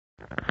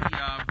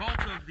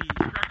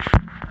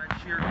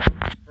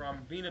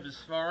Bina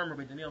B'Sfarim,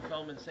 Rabbi Daniel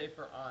Feldman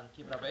Sefer on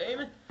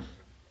Kibbud.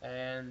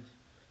 And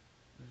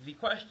the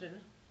question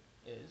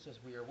is, as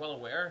we are well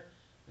aware,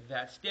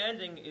 that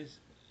standing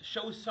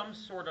shows some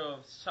sort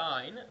of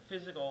sign,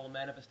 physical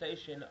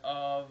manifestation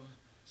of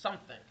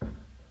something.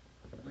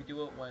 We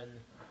do it when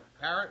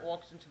a parent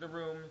walks into the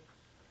room.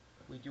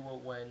 We do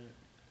it when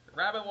the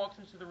rabbi walks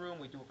into the room.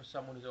 We do it for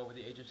someone who's over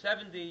the age of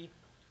 70.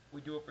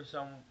 We do it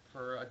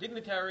for a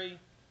dignitary.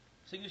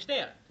 So you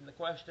stand. And the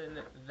question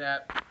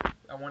that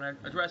I want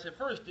to address at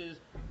first is,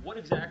 what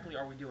exactly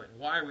are we doing?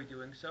 Why are we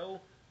doing so?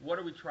 What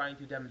are we trying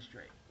to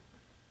demonstrate?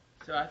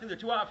 So I think there are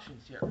two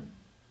options here.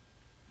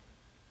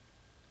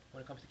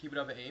 When it comes to Kibbud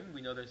Avim,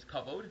 we know there's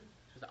Kavod,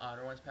 which is to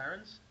honor one's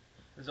parents.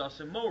 There's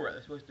also Mora,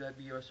 there's supposed to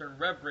be a certain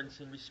reverence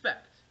and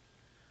respect.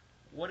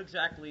 What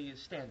exactly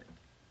is standing?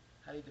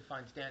 How do you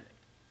define standing?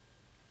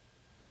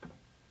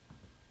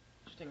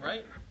 Interesting,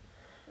 right?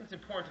 I think it's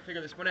important to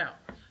figure this one out.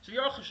 So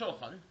Yaruch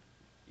HaShulchan,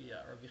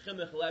 Rabbi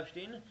Chimlich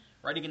Lepstein,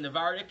 writing in the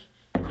Vardik,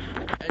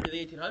 end of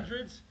the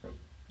 1800s,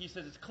 he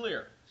says it's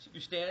clear. You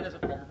stand as a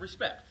form of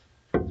respect.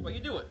 That's why you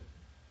do it.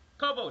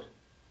 Kavod.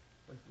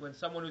 When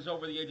someone who's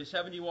over the age of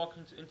 70 walks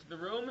into the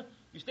room,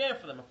 you stand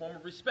for them, a form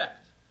of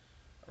respect.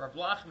 Rav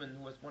Lachman,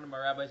 who was one of my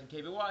rabbis in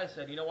KBY,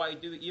 said, you know why you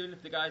do it even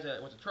if the guy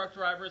was a truck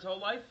driver his whole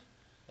life?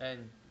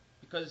 And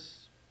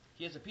because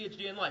he has a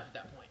PhD in life at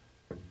that point.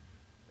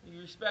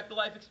 You respect the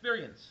life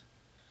experience.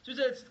 So he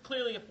said it's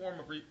clearly a form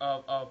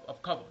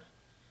of kavod.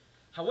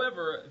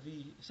 However,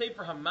 the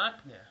Sefer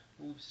HaMakneh,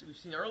 who we've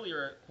seen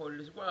earlier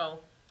quoted as well,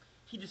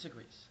 he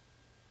disagrees.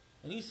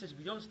 And he says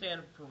we don't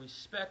stand for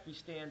respect, we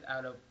stand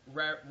out of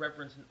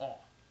reverence and awe.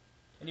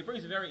 And he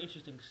brings a very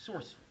interesting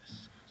source for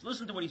this. So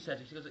listen to what he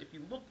says. He says, if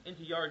you look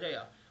into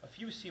Yardea, a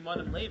few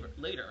simanim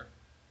later,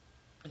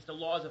 it's the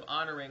laws of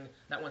honoring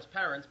not one's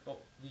parents,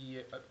 but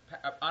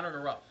honoring a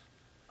rav,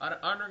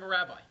 honoring a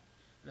rabbi.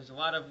 And there's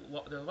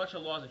a bunch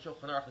of laws in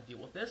Shulchan Aruch that deal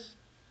with this.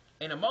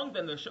 And among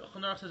them, the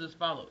Shulchan Aruch says as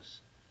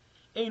follows: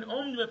 Ein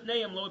om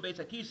lefneim lo beis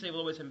hakisei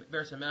v'lo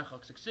beis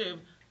hamechach siksiv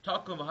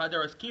takum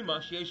v'hadaras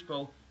kima sheyesh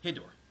bo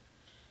hidur.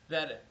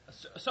 That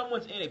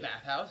someone's in a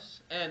bathhouse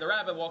and the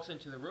rabbi walks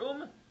into the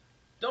room,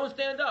 don't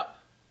stand up.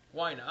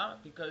 Why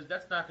not? Because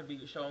that's not going to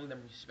be showing them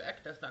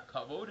respect. That's not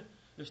kavod.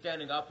 You're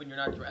standing up and you're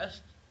not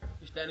dressed.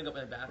 You're standing up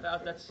in a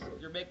bathhouse.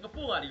 You're making a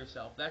fool out of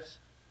yourself. That's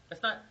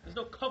not. There's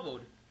no kavod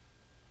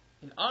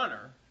in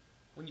honor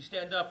when you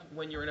stand up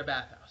when you're in a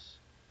bathhouse.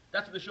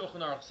 That's what the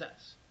Shulchan Aruch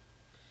says.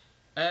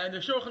 And the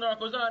Shulchan Aruch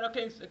goes on.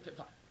 Okay,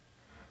 fine.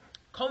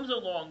 Comes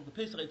along the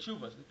Pesach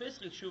Tshuva. The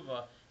Pesach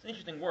Tshuva is an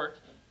interesting work.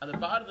 On the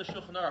bottom of the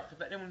Shulchan Aruch,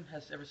 if anyone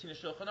has ever seen a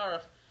Shulchan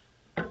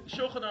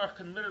Aruch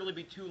can literally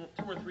be two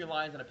or three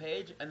lines on a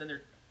page, and then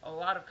there's a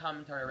lot of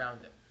commentary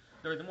around it.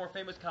 There are the more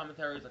famous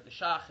commentaries like the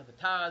Shach and the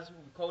Taz, who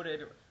we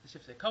quoted, or the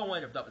Sifsei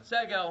Kohen, of David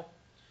Segel.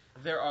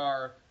 There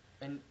are,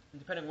 and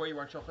depending where you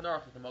are in Shulchan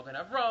Aruch, like the Mogen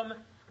Avram.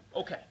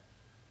 Okay.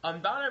 On the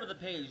bottom of the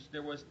page,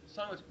 there was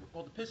something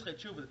called the Pesach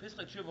Tshuva. The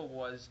Pesach Tshuva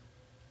was,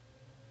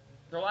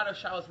 there are a lot of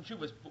Shalos and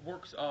Tshuvas,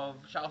 works of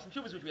Shalos and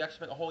Tshuvas, which we actually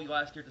spent a whole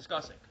last year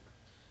discussing.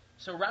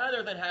 So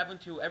rather than having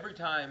to, every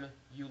time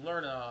you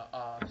learn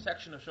a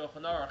section of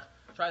Shulchan Aruch,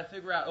 try to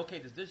figure out, okay,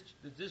 does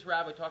this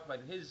rabbi talk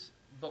about in his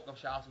book of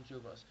Shalos and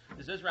Tshuvos?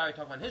 Does this rabbi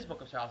talk about in his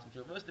book of Shalos and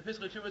Tshuvos? The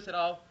Pesach Tshuva said,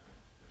 I'll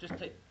just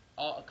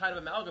kind of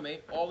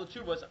amalgamate all the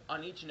Tshuvos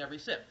on each and every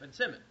sif and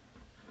siman.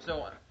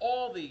 So on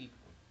all the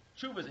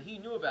Tshuvos that he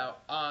knew about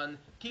on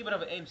Kibbud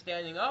Avim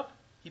standing up,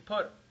 he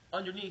put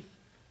underneath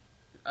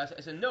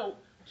as a note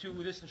to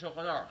this in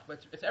Shulchan Aruch.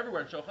 But it's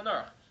everywhere in Shulchan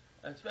Aruch,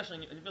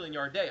 especially really in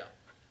Yardea.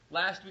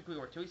 Last week we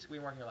weren't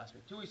here last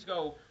week. 2 weeks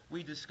ago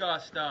we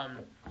discussed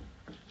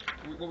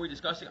what we were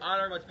discussing,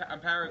 honoring a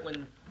parent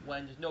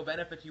when there's no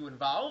benefit to you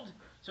involved.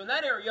 So in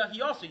that area he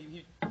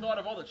thought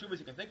of all the tshuvas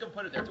he can think of,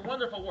 put it there. It's a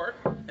wonderful work,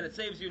 and it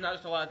saves you not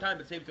just a lot of time,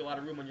 but it saves you a lot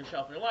of room on your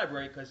shelf in your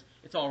library because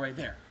it's all right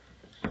there.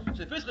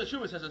 So the Pesach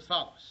Tshuva says as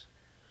follows.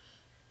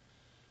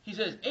 He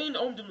says, Ein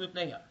omdim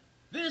lifneha.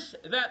 This,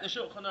 that the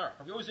Shulchan Aruch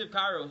of Yosef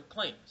Karo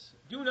claims,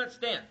 do not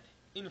stand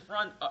in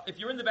front, if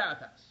you're in the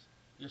bathhouse,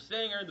 you're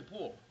staying there in the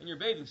pool, in your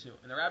bathing suit,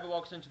 and the rabbi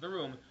walks into the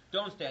room,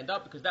 don't stand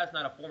up because that's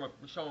not a form of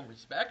showing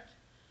respect.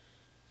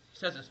 He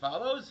says as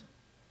follows.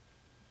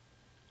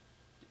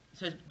 He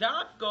says,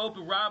 Daf go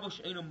b'rabbo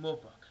she'enu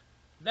muprak.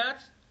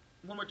 That's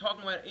when we're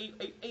talking about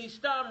a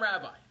stam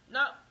rabbi,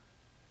 not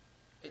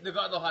the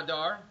Gadol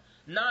Hadar,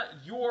 not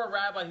your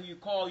rabbi who you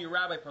call your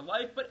rabbi for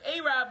life, but a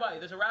rabbi.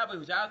 There's a rabbi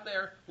who's out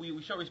there who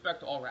we show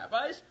respect to all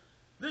rabbis.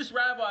 This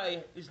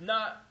rabbi is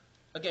not,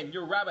 again,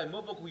 your rabbi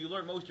Mubuk, who you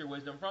learn most of your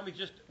wisdom from. He's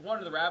just one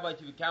of the rabbis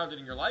you've encountered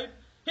in your life.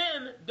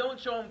 Him, don't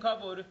show him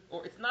kavod,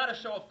 or it's not a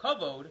show of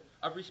kavod,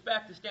 of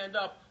respect to stand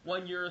up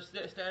when you're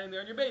standing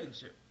there in your bathing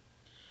suit.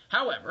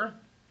 However,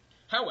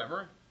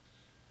 Abel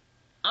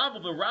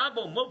the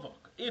Rabbo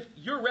Mubuk, if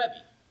your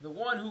Rebbe, the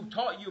one who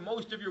taught you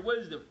most of your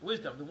wisdom,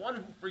 the one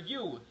who for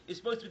you is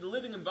supposed to be the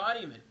living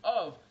embodiment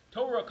of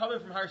Torah coming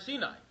from Har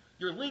Sinai,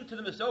 you're linked to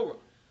the Masorah,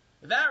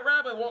 that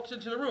rabbi walks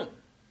into the room,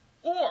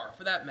 or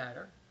for that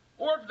matter,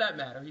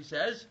 he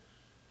says,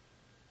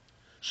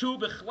 Shu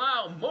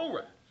b'chlal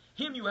mora,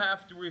 him you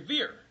have to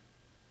revere.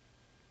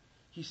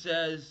 He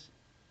says,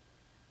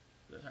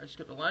 I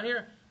skipped the line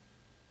here.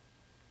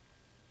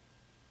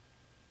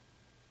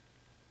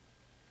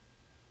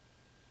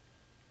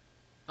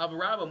 Okay,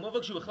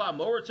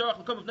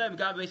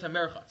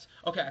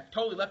 I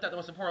totally left out the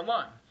most important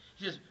line.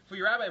 He says, for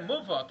your rabbi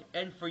muvak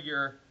and for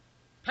your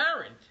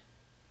parent,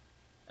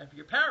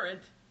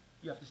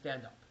 you have to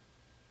stand up.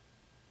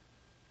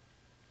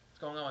 What's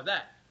going on with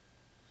that?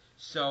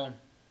 So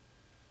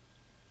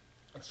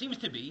it seems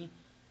to be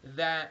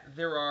that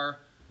there are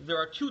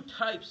two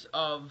types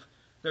of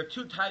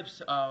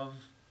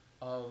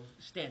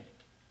standing.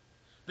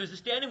 There's the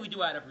standing we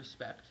do out of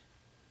respect.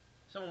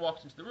 Someone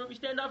walks into the room, you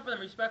stand up for them,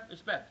 respect.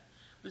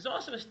 There's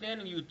also a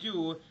standing you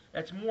do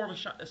that's more of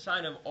a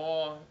sign of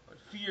awe,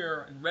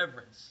 fear, and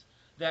reverence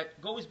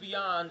that goes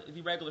beyond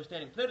the regular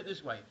standing. Put it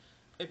this way: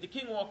 if the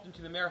king walked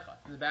into the merchat,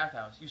 in the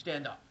bathhouse, you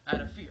stand up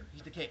out of fear.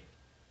 He's the king.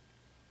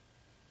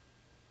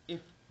 If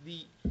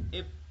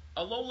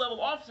a low-level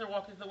officer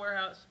walked into the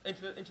warehouse,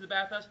 into the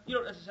bathhouse, you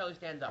don't necessarily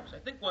stand up. So I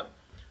think what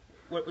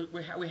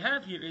we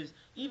have here is,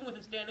 even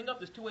within standing up,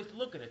 there's two ways to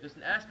look at it. There's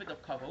an aspect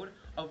of kavod,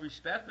 of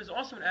respect. There's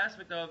also an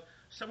aspect of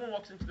someone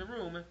walks into the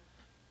room.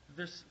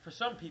 For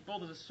some people,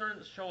 there's a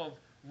certain show of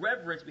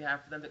reverence we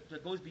have for them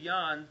that goes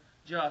beyond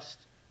just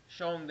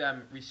showing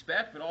them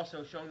respect, but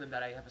also showing them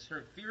that I have a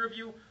certain fear of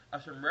you,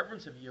 a certain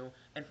reverence of you.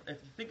 And if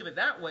you think of it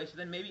that way, so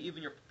then maybe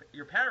even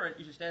your parent,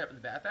 you should stand up in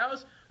the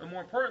bathhouse. But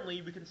more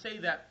importantly, we can say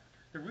that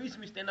the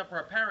reason we stand up for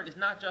our parent is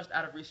not just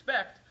out of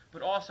respect,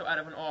 but also out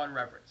of an awe and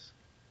reverence.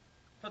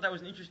 I thought that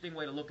was an interesting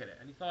way to look at it.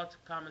 Any thoughts,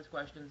 comments,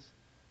 questions?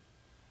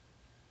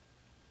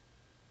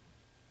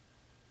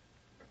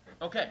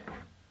 Okay,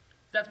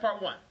 that's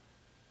part one.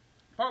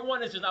 Part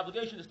one is there's an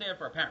obligation to stand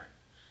for a parent.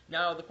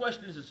 Now, the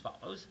question is as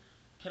follows.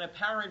 Can a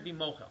parent be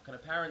mochel? Can a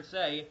parent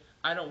say,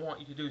 I don't want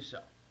you to do so?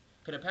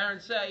 Can a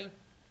parent say,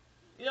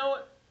 you know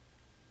what,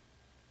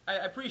 I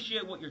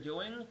appreciate what you're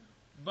doing,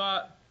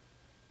 but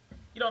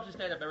you don't have to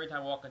stand up every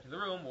time I walk into the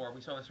room, or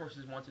we saw the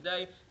sources once a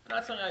day. It's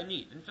not something I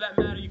need. And for that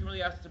matter, you can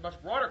really ask a much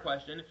broader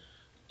question.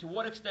 To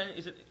what extent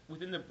is it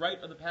within the right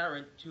of the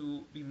parent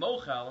to be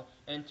mochel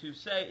and to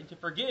say and to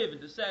forgive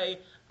and to say,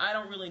 I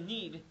don't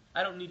need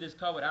this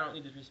kavod, I don't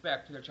need this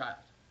respect to their child?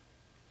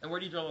 And where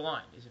do you draw the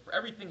line? Is it for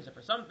everything? Is it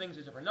for some things?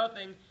 Is it for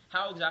nothing?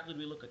 How exactly do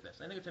we look at this?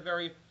 I think it's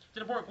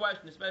an important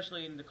question,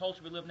 especially in the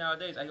culture we live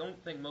nowadays. I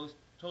don't think most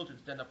children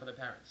stand up for their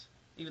parents,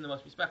 even the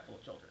most respectful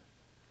of children.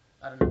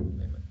 I don't know.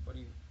 What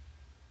do you?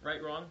 Right,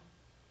 wrong?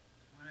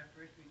 When I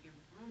first became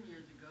home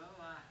years ago,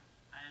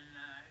 and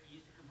I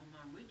used to come home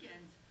on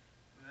weekends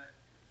to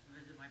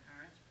visit my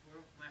parents.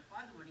 My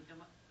father, when he get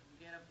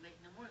up late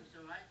in the morning,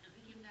 so if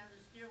he came down the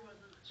stairwell,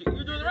 so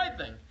you're doing the right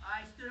thing.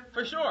 I stood up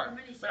for sure. For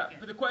many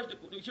seconds. But the question,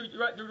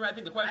 you're right. I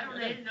think the question.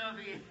 I didn't know if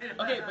he.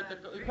 Okay, but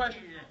the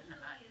question.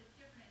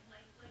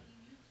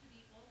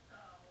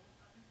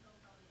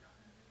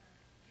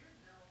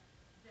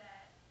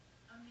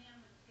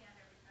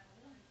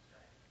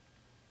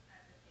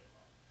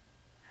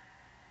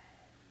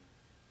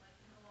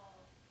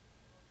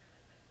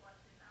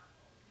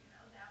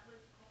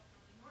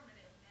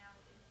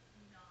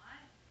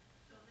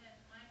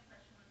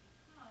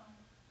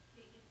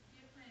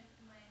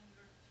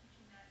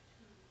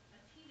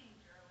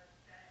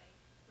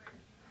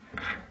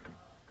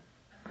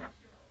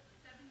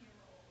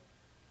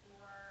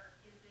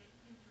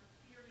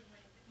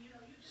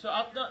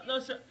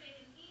 So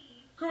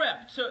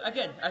correct. So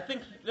again, I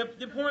think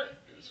the point.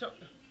 So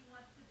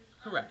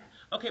correct.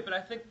 Okay, but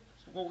I think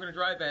what we're going to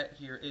drive at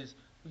here is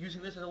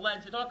using this as a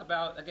lens to talk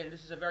about. Again,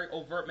 this is a very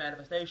overt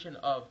manifestation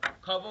of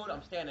kavod.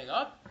 I'm standing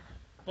up,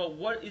 but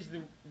what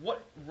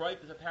right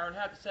does a parent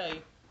have to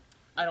say,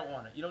 I don't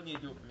want it. You don't need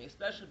to do it for me.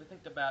 Especially if you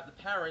think about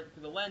the parent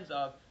through the lens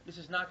of this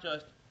is not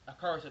just a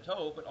karas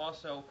hatov, but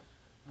also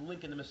the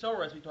link in the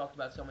Masorah, as we talked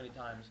about so many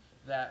times,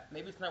 that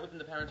maybe it's not within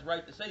the parent's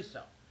right to say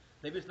so.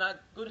 Maybe it's not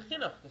good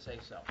chinuch to say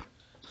so.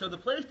 So the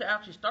place to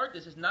actually start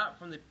this is not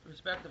from the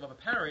perspective of a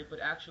parent, but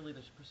actually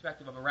the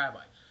perspective of a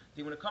rabbi.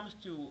 See, when it comes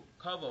to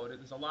kavod,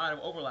 there's a lot of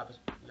overlap, as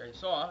we already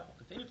saw,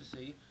 continue to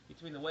see,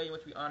 between the way in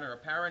which we honor a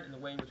parent and the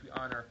way in which we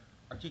honor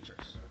our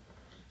teachers.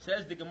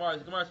 Says the Gemara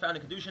is found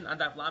in Kedushin,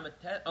 Andaf Lamed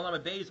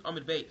Beis,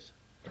 Amid Beis.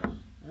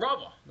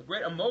 Rava, the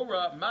great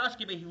Amora,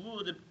 Maski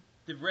Behilul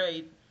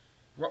Divrei,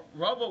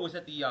 Rava was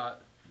at the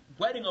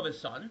wedding of his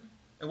son,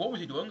 and what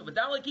was he doing?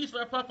 V'dalei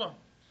Kisler Papa.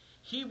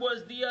 He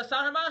was the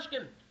Sahar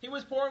Mashkin. He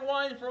was pouring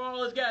wine for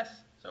all his guests.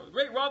 So the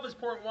great Rav is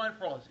pouring wine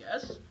for all his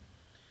guests.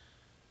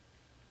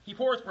 He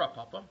pours for Rav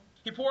Papa.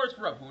 He pours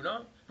for Rav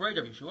Huna, for Rav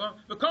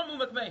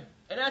Yeshua.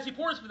 And as he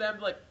pours for them,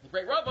 like the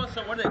great Rav,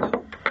 so what do?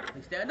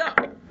 They stand up.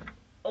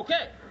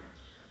 Okay.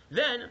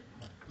 Then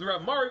the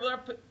Rav Mari,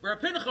 Rav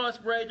Pinchas,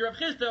 Rav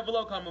Chisda,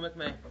 v'lo kamu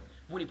mekmei.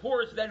 When he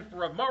pours then for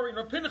Rav Mari and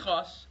Rav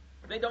Pinchas,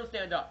 they don't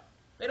stand up.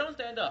 They don't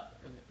stand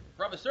up. If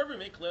Rav is serving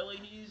me, clearly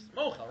he's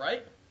mochel,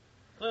 right?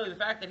 Clearly the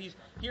fact that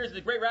here's the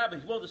great rabbi,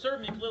 he's willing to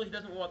serve me, clearly he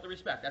doesn't want the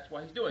respect. That's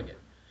why he's doing it.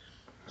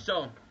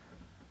 So,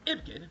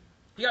 Ibkid,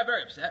 he got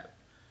very upset.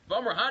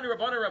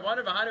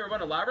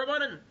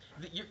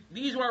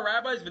 These are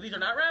rabbis, but these are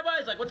not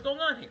rabbis? Like, what's going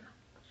on here?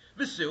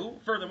 Visu,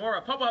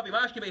 furthermore,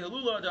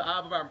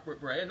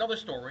 another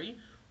story.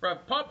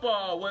 Rav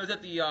Papa was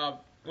at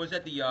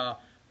the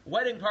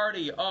wedding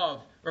party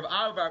of Rav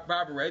Av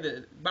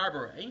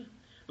Barbare,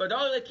 but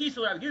Rav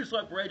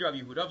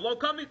Yehuda Lo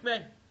Kamik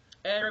Me.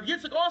 And Rav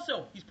Yitzchak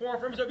also, he's pouring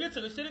from his Rav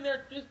Yitzchak, who's sitting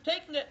there just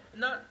taking it and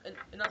not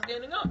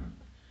standing up.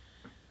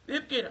 So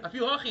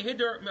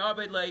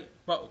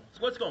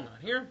what's going on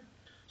here?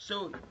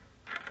 So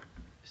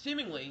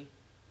seemingly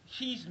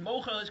he's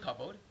mochel his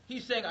kavod.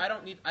 He's saying I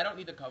don't need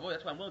the kavod.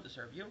 That's why I'm willing to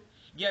serve you.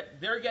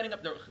 Yet they're getting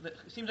up. It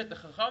seems like the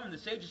chacham and the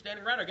sages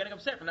standing around are getting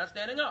upset for not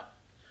standing up.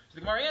 So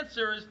the Gemara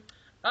answers,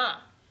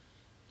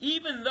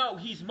 even though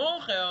he's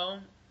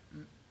mochel,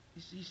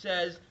 he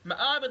says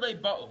ma'abed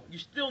le'ba'u. You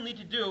still need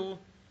to do,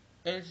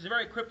 and it's a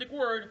very cryptic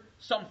word,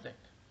 something.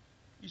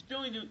 You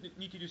still need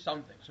to do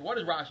something. So what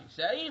does Rashi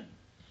say?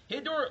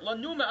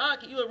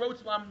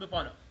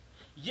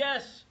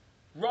 Yes,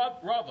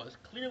 Rava's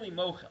clearly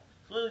mochel,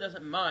 clearly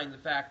doesn't mind the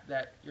fact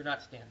that you're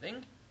not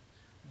standing,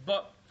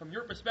 but from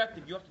your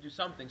perspective, you have to do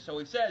something. So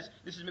he says,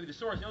 this is maybe the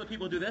source. You know, the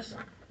people who do this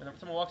when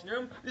someone walks in the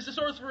room. This is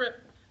the source for it.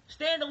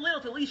 Stand a little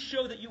to at least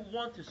show that you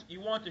want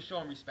to show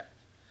him respect.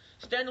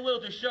 Stand a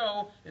little to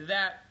show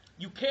that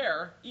you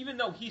care, even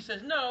though he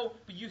says no,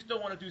 but you still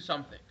want to do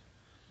something.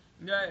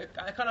 I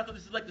kind of thought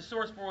this is like the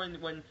source for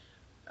when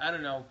I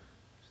don't know.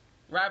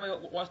 Rabbi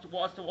wants to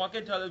walk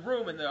into the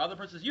room, and the other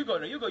person says, "You go,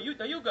 no, you go, you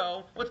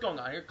go." What's going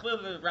on here?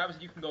 Clearly, the rabbi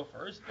said you can go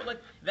first, but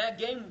like that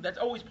game, that's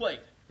always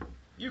played.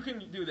 You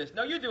can do this.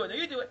 No, you do it. No,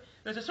 you do it.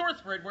 There's a source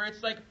for it where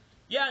it's like,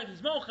 yeah,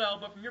 he's mochel,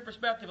 but from your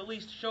perspective, at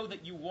least show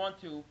that you want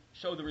to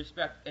show the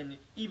respect. And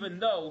even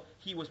though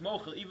he was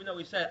mochel, even though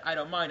he said, "I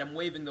don't mind," I'm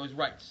waiving those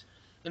rights.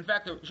 In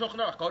fact, the Shulchan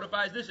Aruch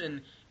codifies this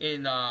in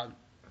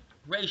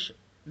Reish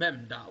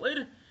Mem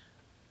Dalid.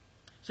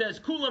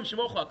 Says kulam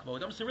shemochel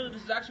kvodam. So really,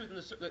 this is actually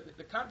within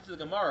the context of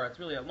the Gemara. It's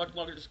really a much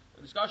longer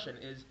discussion.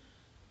 Is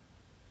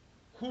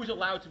who's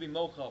allowed to be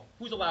mochel?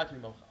 Who's allowed to be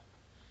mochel?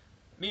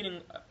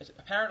 Meaning, is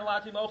a parent allowed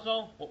to be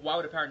mochel? Well, why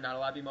would a parent not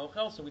allowed to be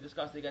mochel? So we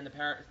discussed again. The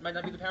parent, it might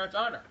not be the parent's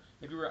honor.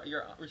 Maybe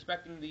you're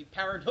respecting the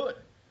parenthood,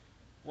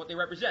 what they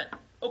represent.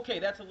 Okay,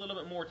 that's a little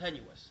bit more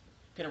tenuous.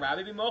 Can a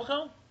rabbi be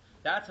mochel?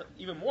 That's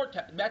even more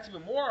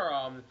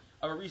of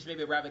a reason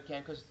maybe a rabbi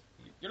can, because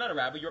you're not a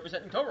rabbi, you're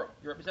representing Torah.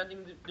 You're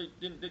representing the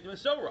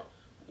Masorah.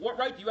 What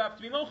right do you have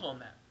to be mochel on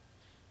that?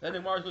 Then the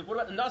Gemara goes, what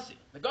about the Nasi?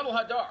 The Gadol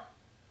Hadar.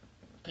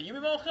 Can you be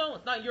mochel?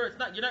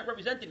 You're not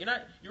representing,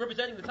 you're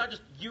representing, it's not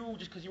just you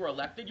just because you were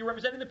elected, you're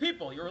representing the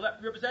people. You're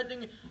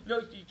representing,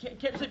 you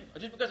can't say,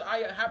 just because I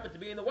happen to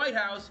be in the White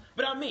House,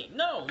 but I'm me.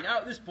 No, now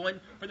at this point,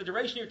 for the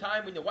duration of your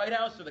time in the White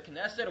House or the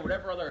Knesset or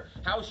whatever other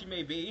house you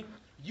may be,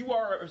 you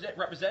are a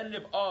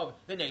representative of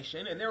the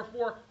nation, and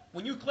therefore,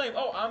 when you claim,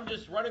 I'm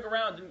just running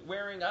around and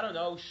wearing,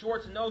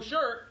 shorts and no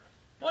shirt,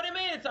 what do you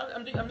mean?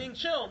 I'm being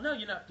chill. No,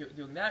 you're not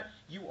doing that.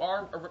 You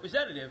are a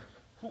representative.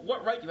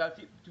 What right do you have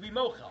to be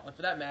mochel? And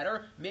for that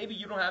matter, maybe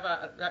you don't have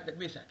give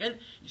me a second.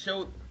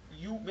 So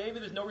maybe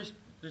there's no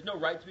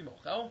right to be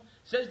mochel.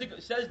 Says the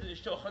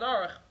Shulchan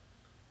Aruch,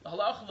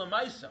 halach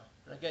l'maisa.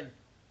 And again,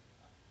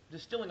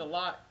 distilling a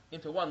lot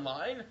into one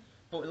line,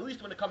 but at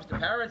least when it comes to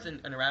parents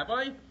and a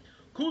rabbi,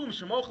 kulam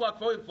shemochel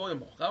kvodim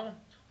mochel.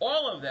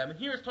 All of them, and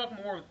here it's talking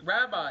more with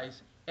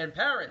rabbis and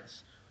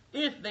parents,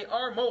 if they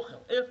are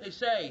mochel, if they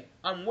say,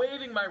 I'm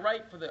waiving my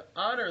right for the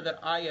honor that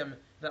I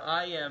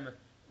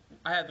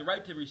have the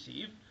right to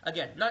receive,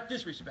 again, not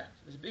disrespect.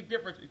 There's a big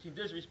difference between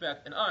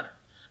disrespect and honor.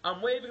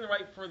 I'm waiving the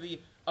right for the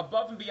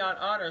above and beyond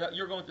honor that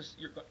you're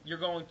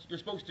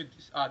supposed to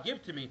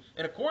give to me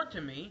and accord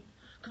to me.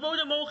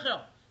 Kvoda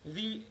mochel.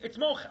 It's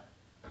mochel.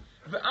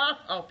 V'af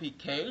al pi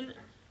kain.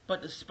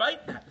 But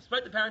despite that,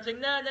 despite the parents saying,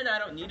 nah, I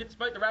don't need it,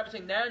 despite the rabbi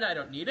saying, nah, I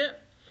don't need it,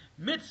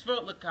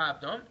 mitzvah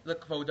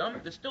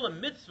l'kvodam, there's still a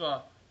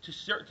mitzvah to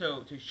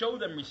show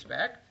them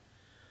respect,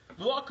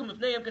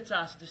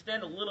 to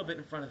stand a little bit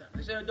in front of them.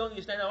 They say, don't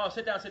you stand up,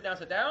 sit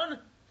down.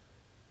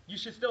 You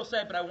should still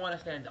say, but I want to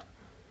stand up.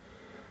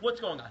 What's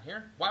going on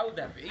here? Why would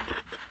that be?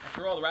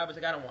 After all, the rabbi's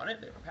like, I don't want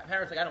it. The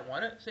parents like, I don't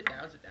want it. Sit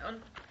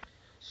down.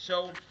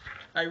 So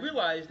I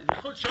realized that the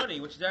Chut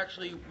Shani, which is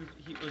actually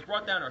was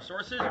brought down in our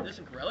sources, this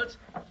in Correlates,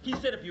 he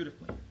said it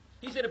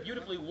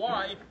beautifully.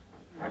 Why?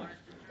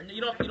 And you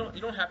don't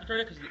have to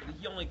turn it because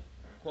he only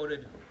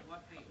quoted.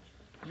 What page?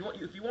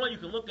 If you want, you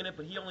can look in it,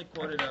 but he only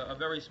quoted a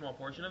very small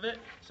portion of it,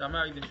 so I'm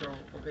not even sure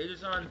what page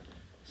it's on.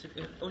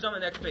 It was on the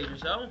next page or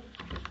so.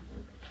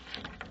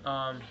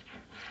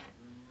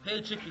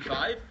 Page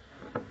 65.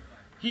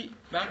 I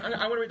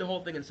want to read the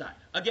whole thing inside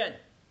again.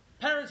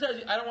 Parent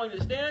says, I don't want you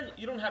to stand.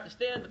 You don't have to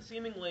stand, but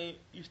seemingly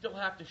you still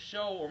have to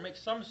show or make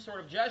some sort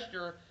of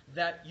gesture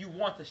that you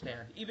want to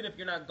stand, even if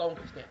you're not going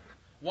to stand.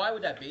 Why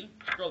would that be?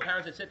 The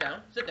parent said, sit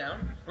down.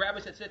 Rabbi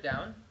said, sit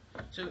down.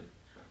 So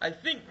I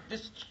think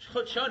this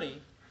Chut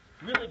Shani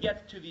really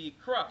gets to the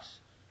crux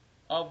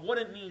of what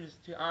it means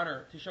to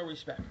honor, to show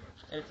respect.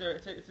 And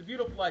it's a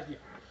beautiful idea.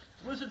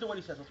 Listen to what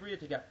he says. Let's read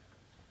it together.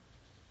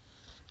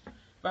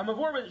 He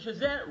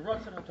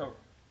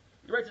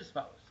writes as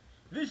follows.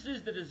 This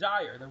is the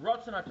desire, the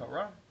Ratzon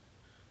HaTorah,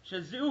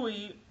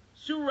 Shazui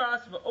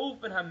Suras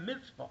V'Ofen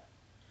HaMitzvah,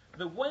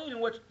 the way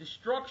in which the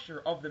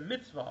structure of the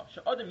mitzvah,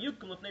 Sha'adam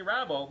Yukum L'fnei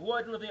Rabbo,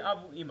 V'Adam L'fnei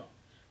Avu Ima.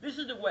 This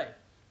is the way,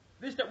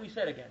 this that we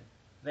said again,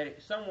 that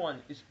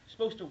someone is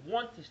supposed to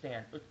want to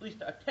stand, or at least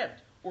to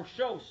attempt, or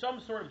show some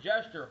sort of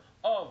gesture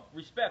of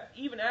respect,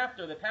 even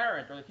after the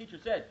parent or the teacher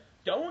said,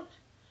 don't.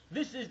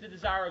 This is the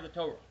desire of the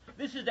Torah.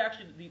 This is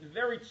actually the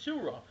very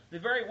tzura, the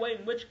very way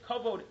in which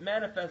kavod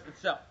manifests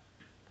itself.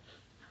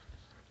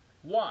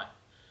 Why?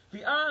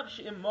 Because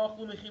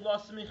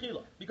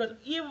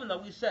even though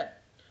we said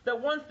that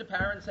once the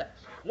parent says,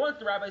 once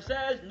the rabbi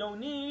says, no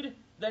need,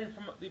 then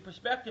from the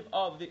perspective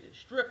of the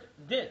strict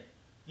din,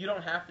 you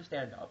don't have to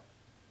stand up.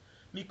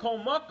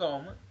 Mikol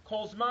makom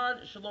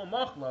kolzman shalom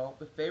machlo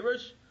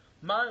beferish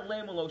man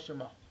leimalo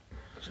shemach.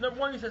 So number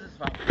one, he says as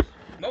follows.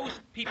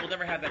 Most people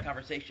never have that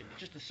conversation. It's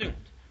just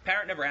assumed.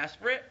 Parent never asked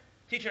for it.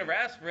 Teacher never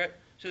asked for it.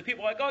 So the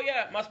people are like, oh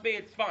yeah, it must be,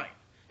 it's fine.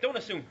 Don't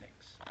assume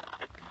things.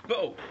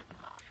 But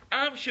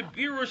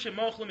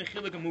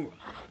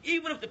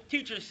even if the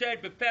teacher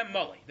said, b'fem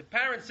mali, the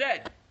parent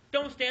said,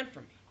 don't stand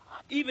for me.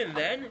 Even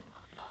then,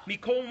 he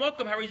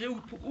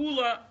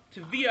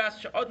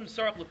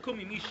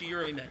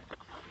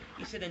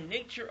said the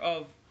nature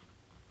of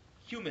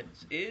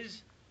humans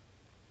is,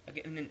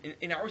 again,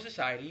 in our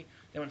society,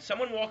 that when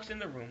someone walks in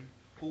the room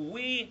who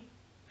we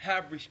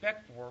have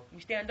respect for,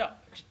 we stand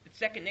up. It's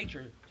second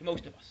nature to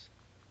most of us.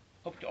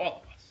 Hope to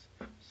all of us.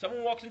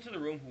 Someone walks into the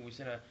room who is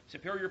in a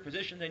superior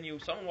position than you,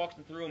 someone walks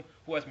into the room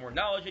who has more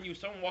knowledge than you,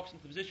 someone walks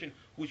into the position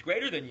who is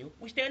greater than you,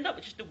 we stand up.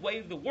 It's just the way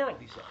of the world,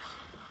 he says.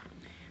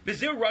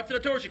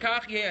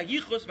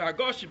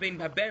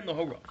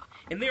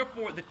 And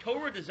therefore, the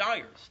Torah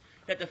desires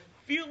that the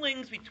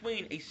feelings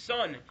between a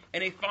son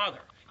and a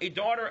father, a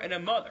daughter and a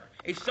mother,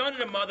 a son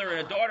and a mother and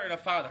a daughter and a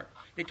father,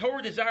 the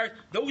Torah desires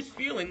those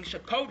feelings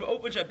that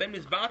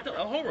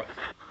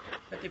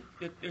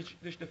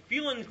the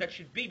feelings that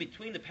should be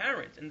between the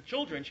parents and the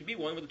children should be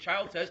one where the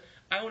child says,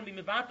 I want to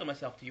be mivatal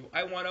myself to you.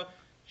 I want to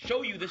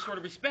show you this sort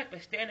of respect by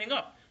standing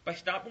up, by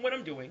stopping what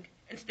I'm doing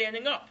and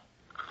standing up.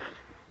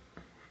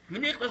 To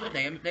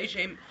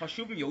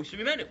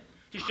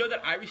show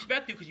that I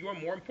respect you because you are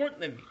more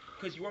important than me,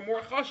 because you are more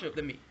chashuv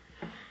than me.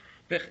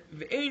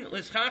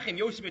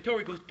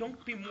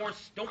 Don't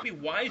be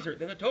wiser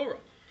than the Torah.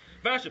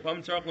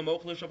 And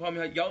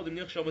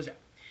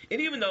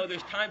even though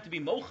there's time to be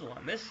mochel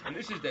on this, and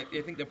this is I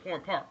think the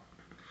important part.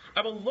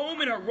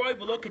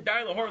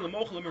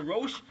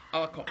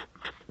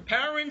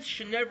 Parents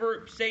should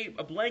never say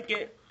a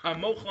blanket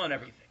mochel on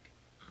everything.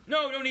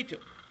 No need to.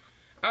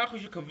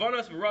 Because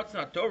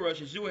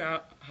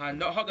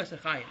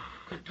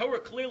Torah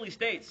clearly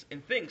states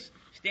and thinks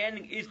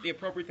standing is the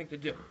appropriate thing to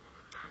do.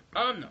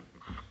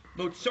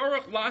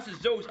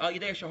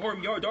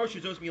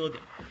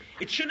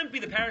 It shouldn't be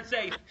the parents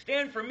say,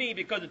 stand for me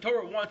because the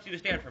Torah wants you to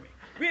stand for me.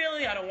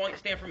 Really, I don't want you to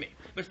stand for me.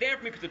 But stand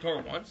for me because the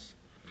Torah wants.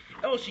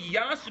 I think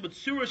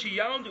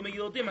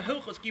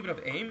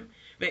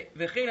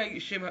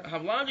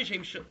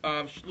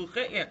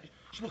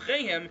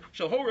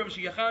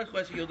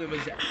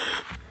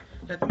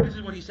this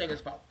is what he's saying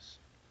as follows.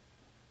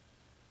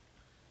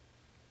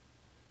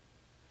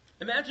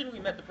 Imagine we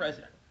met the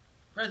president,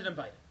 President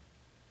Biden.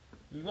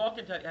 You walk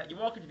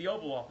into the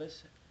Oval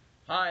Office.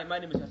 Hi, my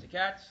name is Hesse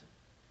Katz.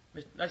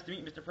 Nice to meet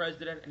you, Mr.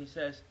 President. And he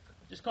says,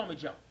 just call me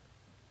Joe.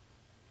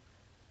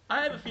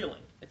 I have a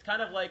feeling. It's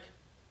kind of like,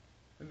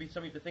 maybe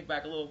some of you have to think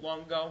back a little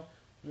long ago,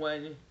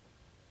 when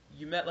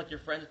you met like your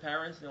friend's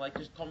parents and they're like,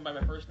 just call me by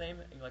my first name.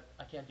 And you're like,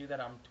 I can't do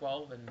that. I'm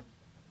 12 and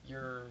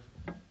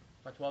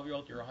my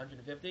 12-year-old, you're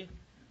 150.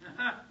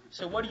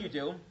 So what do?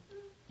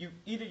 You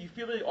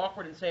feel really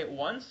awkward and say it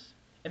once,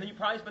 and then you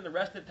probably spend the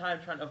rest of the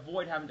time trying to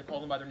avoid having to call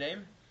them by their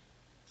name.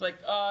 It's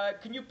like,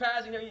 can you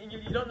pass? You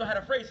don't know how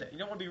to phrase it. You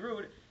don't want to be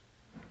rude.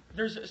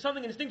 There's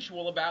something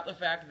instinctual about the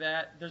fact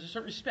that there's a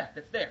certain respect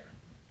that's there.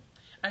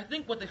 I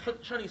think what the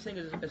Shani is saying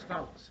is as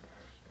follows.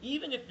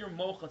 Even if you're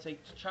mochel, let's say,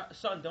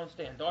 son, don't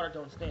stand, daughter,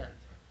 don't stand.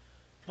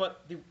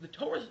 But the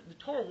Torah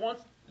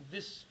wants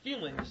this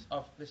feelings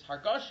of this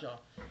hargasha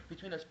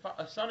between a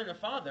son and a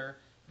father,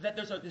 that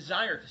there's a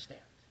desire to stand.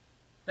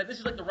 That this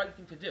is like the right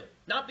thing to do.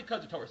 Not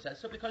because the Torah says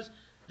so, because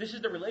this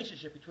is the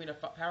relationship between a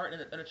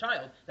parent and a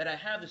child, that I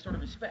have this sort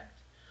of respect.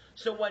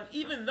 So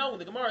even though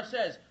the Gemara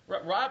says,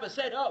 Rabba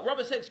said,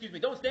 excuse me,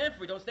 don't stand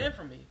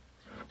for me,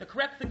 the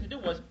correct thing to do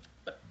was,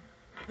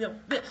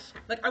 this.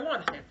 Like, I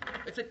want to stand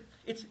for you.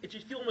 It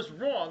just feel almost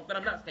wrong that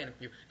I'm not standing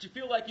for you. It just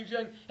feel like you're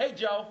saying, hey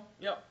Joe,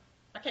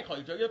 I can't call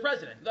you Joe, you're the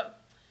president. Look,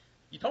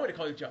 you told me to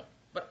call you Joe,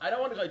 but I don't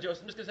want to call you Joe,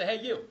 so I'm just going to say,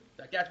 hey you.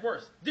 That's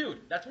worse. Dude,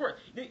 that's worse.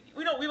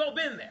 We've all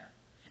been there.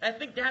 And I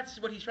think that's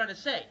what he's trying to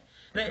say.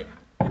 That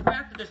the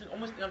fact that there's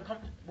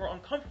we're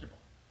uncomfortable,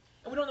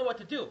 and we don't know what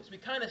to do, so we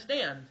kind of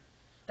stand.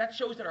 That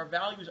shows that our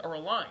values are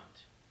aligned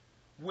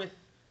with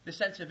the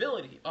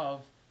sensibility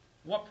of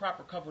what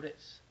proper kavod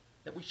is.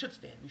 That we should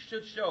stand. We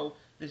should show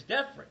this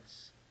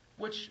deference,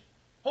 which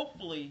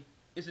hopefully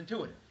is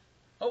intuitive.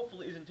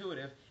 hopefully is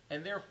intuitive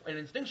and therefore and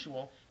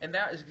instinctual, and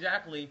that is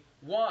exactly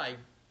why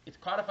it's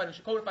codified in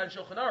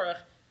Shulchan Aruch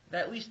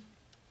that at least,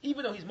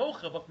 even though he's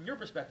mocha, but from your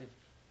perspective,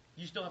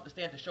 you still have to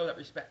stand to show that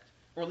respect,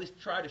 or at least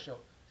try to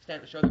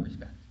stand to show that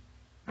respect.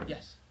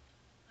 Yes.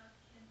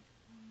 Can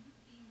you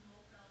be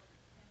mocha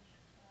depending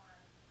on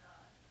the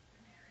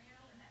scenario?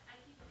 And I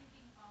keep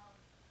thinking,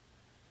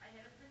 I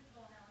had a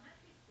principal in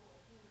elementary school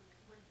who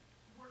would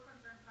work on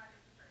certain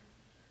projects with certain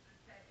teachers and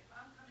said, if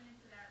I'm coming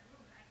into that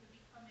room and I could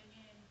be coming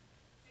in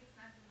 6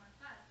 times in one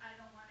class, I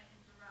don't want to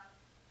interrupt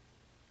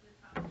the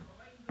time. So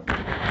I can go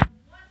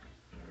one through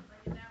scan,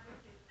 like, and that was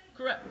his thing.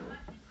 Correct.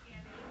 One through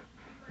scanning,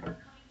 because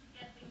I'm coming to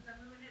get things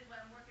unlimited when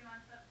I'm working on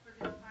stuff for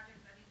this project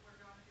that he's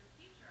working on with his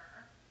teacher.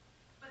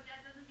 But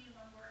that doesn't mean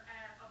when we're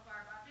at a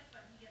bar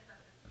mitzvah, he gets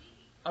up to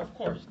speak. Of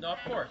course. No,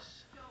 of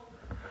course. So,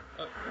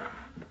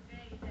 you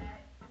say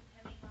that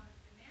depending on the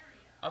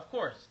scenario. Of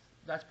course.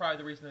 That's probably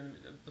the reason.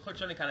 The Chutz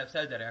Shani kind of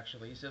says that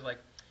actually. He says like,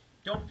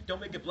 don't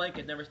make a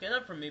blanket, never stand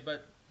up for me,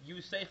 but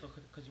use seichel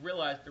because you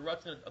realize the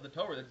rutzin of the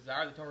Torah, the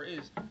desire of the Torah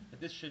is that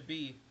this should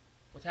be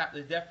what's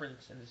happening. The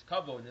deference and this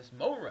kavod and this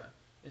mora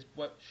is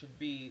what should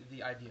be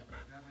the ideal.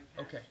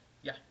 Okay.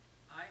 Yeah.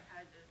 I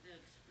had the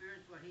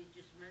experience what he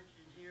just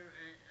mentioned here,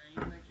 and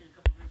you mentioned a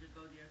couple of minutes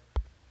ago there.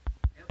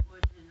 It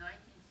was in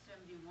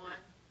 1971.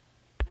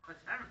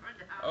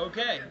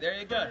 Okay, there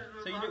you go.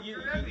 So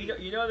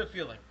you know the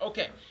feeling.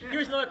 Okay,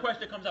 here's another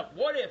question that comes up.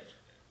 What if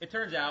it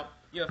turns out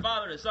you have a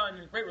father and a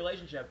son, great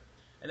relationship,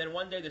 and then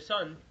one day the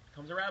son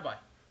becomes a rabbi,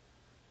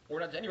 or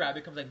not just any rabbi,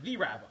 becomes like the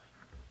rabbi.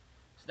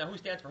 So now who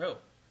stands for who?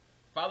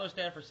 Father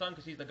stands for son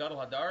because he's the gadol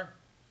hadar,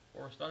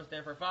 or son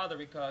stands for father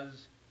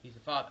because he's the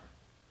father.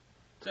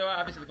 So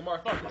obviously the Gemara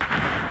thought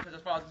because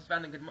his father is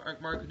found in Gemara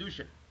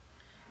Kedushin.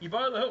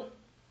 Yibar lehu.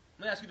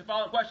 Let me ask you the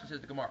following question,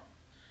 says the Gemara.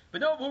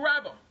 But no, who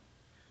rabbi?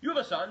 You have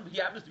a son, but he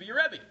happens to be your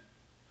rebbe.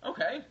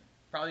 Okay,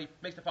 probably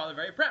makes the father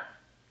very proud.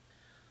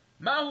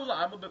 Mahu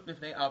la'amu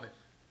b'mifnei aviv.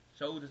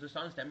 So does the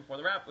son stand before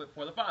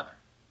the father?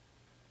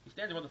 He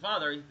stands before the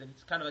father. Then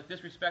it's kind of like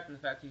disrespecting the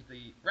fact he's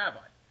the rabbi.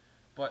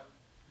 But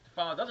if the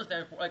father doesn't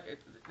stand before,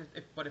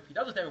 but if he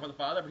doesn't stand before the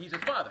father, but he's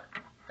his father,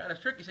 kind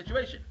of tricky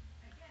situation.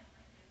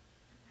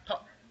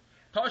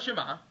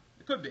 Tashema,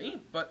 it could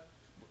be, but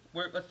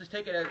let's just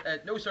take it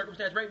at no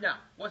circumstance right now.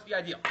 What's the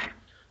ideal?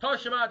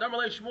 Tashema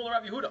damalei Shmuel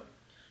Rav Yehuda.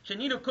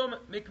 Shenidu kum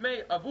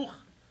mikmei avuch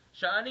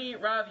shani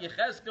Rav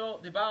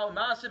Yechezkel dibal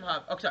masim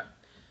hav. Okay,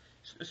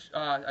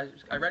 I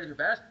read it too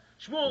fast.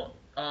 Shmuel,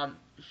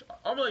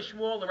 Amalei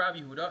Shmuel Rav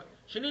Yehuda.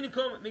 Shenidu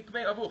kum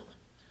mikmei avuch.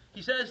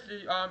 He says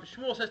to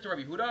Shmuel says to Rav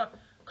Yehuda,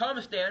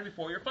 come stand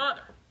before your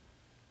father.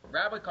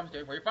 Rabbi, come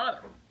stand before your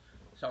father.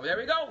 So there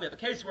we go. We have a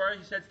case where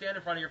he said stand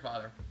in front of your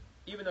father,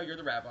 even though you're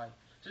the rabbi.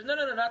 He says no,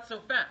 not so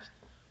fast.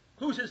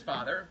 Who's his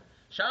father?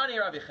 Shani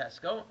Rav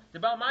Yechezkel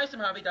dibal masim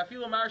havi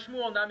dafilu mar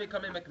Shmuel nami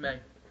kam mikmei.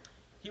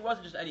 He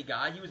wasn't just any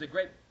guy. He was a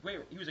great.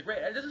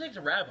 It doesn't say he's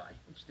a rabbi.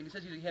 Interesting. It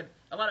says he had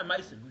a lot of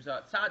meisim. He was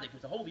a tzaddik. He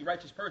was a holy,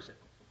 righteous person.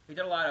 He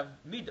did a lot of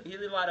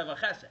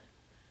chesed.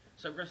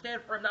 So we're going to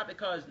stand for him not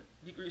because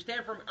you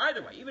stand for him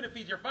either way. Even if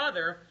he's your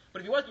father,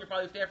 but if he wasn't your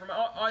father, you stand for him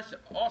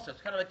also.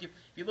 It's kind of like if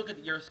you look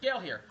at your scale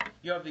here,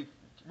 you have the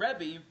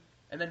rebbe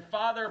and then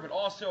father, but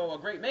also a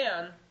great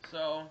man.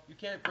 So you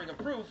can't bring a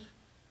proof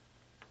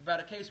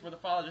about a case where the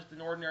father is just an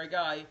ordinary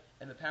guy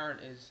and the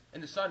parent is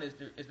and the son is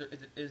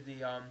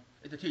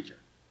the teacher.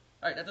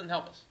 All right, that doesn't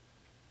help us,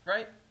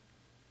 right?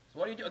 So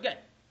what do you do? Again,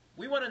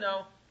 we want to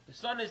know the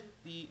son is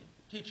the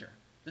teacher.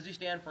 Does he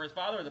stand for his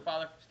father or the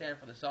father stand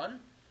for the son?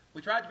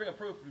 We tried to bring a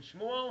proof from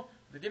Shmuel,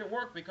 but it didn't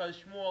work because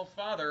Shmuel's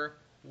father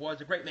was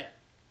a great man.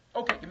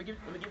 Okay, let me give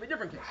you a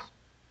different case.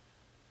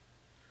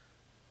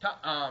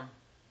 The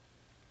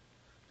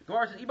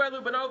Gemara says,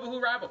 "Ibaylu b'no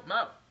v'hu rabbo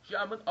ma'u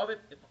she'amud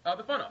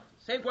avifano."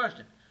 Same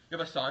question. You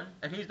have a son,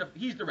 and he's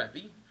the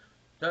rebbe.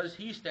 Does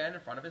he stand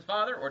in front of his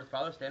father, or does the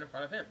father stand in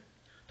front of him?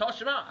 Tal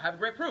Shema, I have a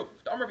great proof.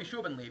 The Amar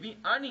Yeshua ben Levi,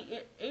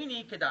 Ani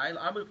eini kedai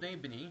l'amud b'nei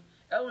b'ni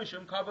el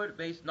mishum kavod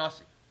beis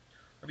nasi.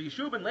 Rabbi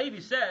Yeshua ben Levi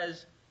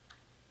says,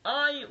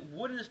 I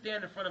wouldn't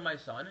stand in front of my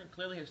son, and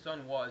clearly his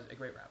son was a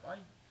great rabbi.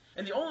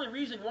 And the only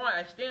reason why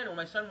I stand when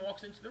my son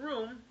walks into the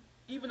room,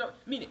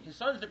 meaning his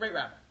son's the great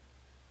rabbi,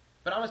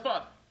 but I'm his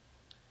father.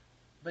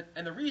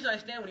 And the reason I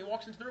stand when he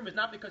walks into the room is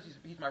not because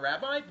he's my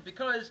rabbi, but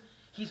because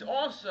he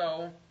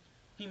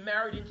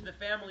married into the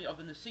family of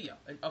the Nasiya,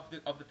 how do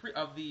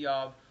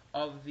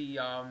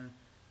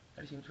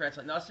you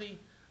translate Nasi?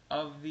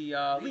 Of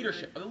the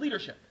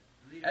leadership.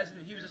 As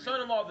in, he was the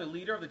son-in-law of the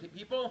leader of the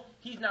people.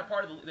 He's not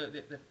part of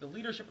the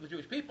leadership of the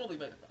Jewish people. He's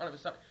part of the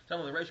son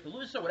of the Reish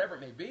Galusa, whatever it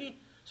may be.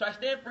 So I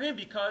stand for him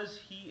because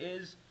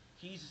he's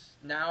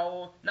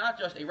now not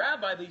just a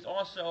rabbi, but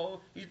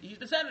he's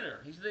the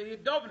senator, he's the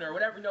governor,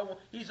 whatever.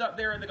 He's up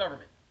there in the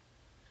government.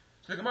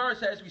 So the Gemara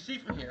says we see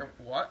from here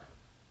what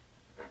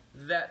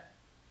that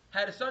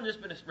had his son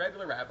just been a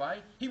regular rabbi,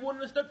 he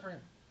wouldn't have stood for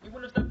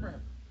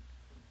him.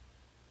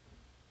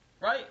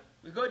 Right?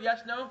 We good?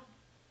 Yes? No?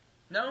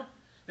 No?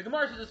 The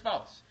Gemara says as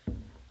follows.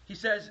 He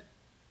says,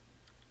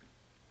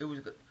 it was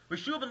good.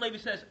 Yeshua ben Levi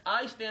says,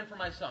 I stand for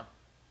my son,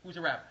 who's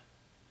a rabbi.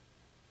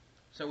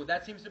 So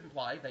that seems to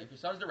imply that if your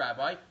son's the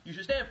rabbi, you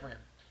should stand for him.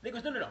 And he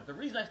goes, no. The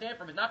reason I stand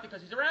for him is not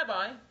because he's a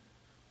rabbi,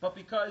 but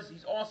because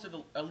he's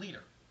also a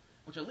leader.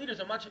 Which a leader is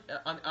a much in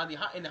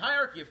the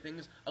hierarchy of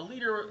things. A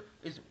leader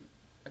is,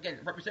 again,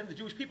 representing the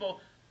Jewish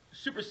people,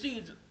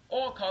 supersedes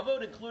all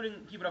kavod, including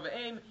kibbud av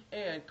v'em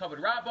and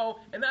kavod rabbo,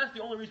 and that's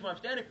the only reason why I'm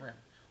standing for him.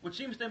 Which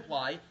seems to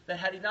imply that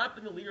had he not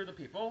been the leader of the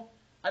people,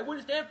 I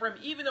wouldn't stand for him,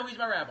 even though he's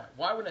my rabbi.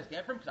 Why wouldn't I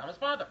stand for him? Because I'm his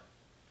father.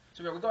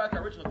 So we go back to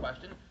our original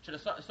question: should a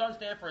son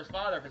stand for his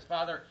father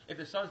if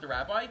his son's the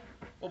rabbi?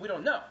 Well, we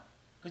don't know,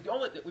 because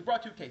we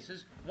brought two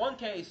cases. One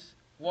case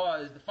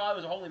was the father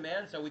was a holy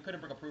man, so we couldn't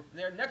bring a proof from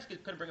there. Next case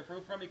couldn't bring a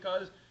proof from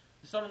because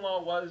the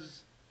son-in-law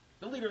was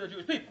the leader of the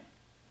Jewish people.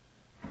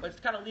 But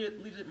it kind of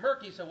leaves it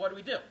murky. So what do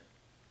we do?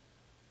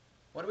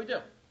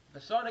 The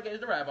son again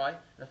is the rabbi.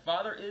 The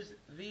father is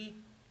the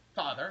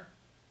father.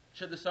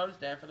 Should the son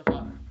stand for the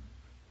father?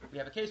 We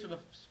have a case where the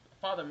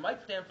father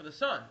might stand for the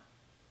son.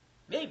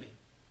 Maybe.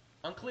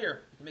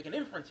 Unclear. You can make an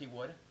inference he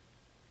would.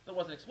 But it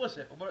wasn't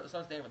explicit. But what the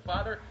son stand with the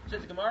father?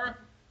 Says the Gemara.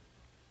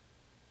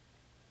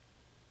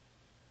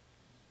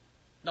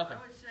 Nothing.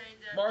 I would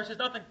say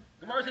that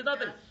Gemara says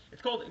nothing.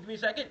 It's called. Give me a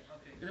second.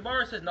 Okay. The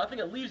Gemara says nothing.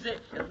 It leaves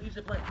it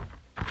blank.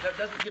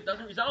 That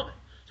doesn't resolve it.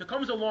 So it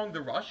comes along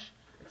the rush.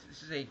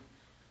 It's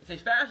a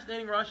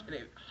fascinating rush and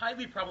a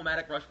highly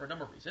problematic rush for a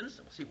number of reasons.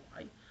 We'll see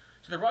why.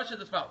 So the rush is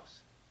as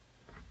follows.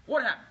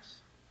 What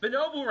happens?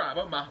 Benobu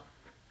Rabba Mahu.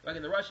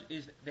 Again, the rush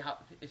is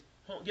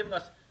giving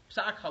us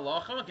psak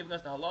halacha, giving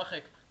us the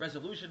halachic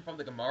resolution from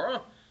the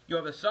Gemara. You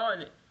have a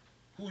son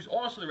who's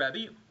also the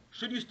Rebbe.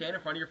 Should you stand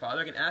in front of your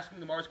father? Again, asking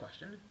the Gemara's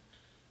question.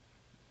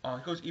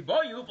 He goes,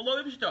 Iboyu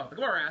v'lo yibshto. The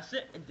Gemara asked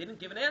it and didn't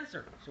give an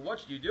answer. So what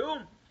should you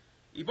do?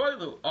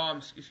 Iboyu,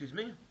 excuse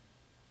me.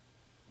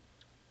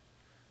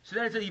 So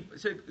then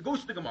it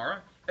goes to the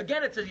Gemara.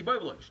 Again, it says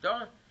Iboyu v'lo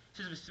yibshto. It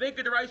says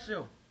v'sveika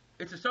deraiso.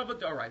 It's a subject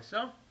to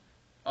araisa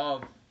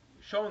of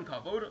showing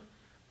kavod.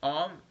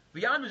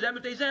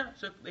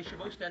 So they should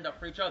both stand up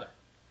for each other.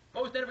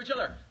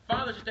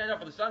 Father should stand up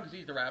for the son because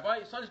he's the rabbi.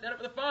 The son should stand up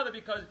for the father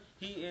because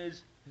he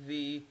is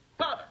the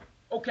father.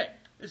 Okay,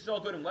 this is all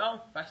good and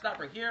well. If I stop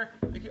right here,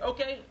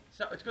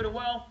 so it's good and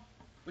well.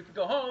 We could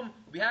go home.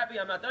 We'll be happy.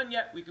 I'm not done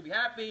yet. We could be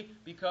happy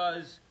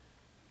because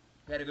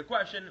we had a good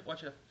question. What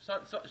should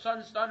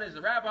son is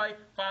the rabbi,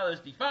 father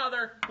is the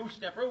father. Who should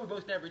stand for who? We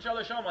both stand for each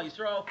other. Shalom al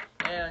Yisrael,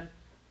 and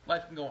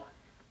life can go on.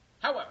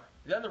 However,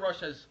 then the Rosh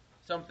says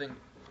something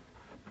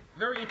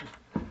very interesting.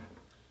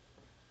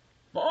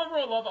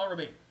 Ma'amr love al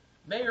Rabbi,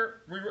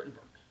 Mayor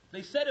Rottenberg.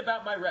 They said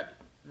about my Rebbe,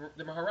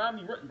 the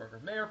Maharami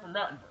Rottenberger, mayor from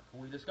Rottenberg, who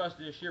we discussed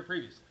in a shir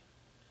previously.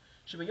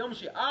 Shemayom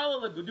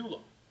she'ala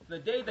legudulo, the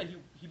day that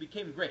he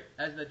became great,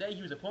 as in the day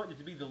he was appointed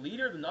to be the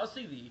leader, the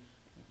Nasi,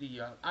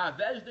 the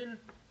Avezdin,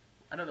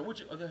 I don't know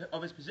which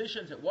of his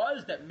positions it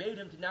was that made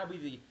him to now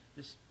be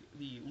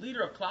the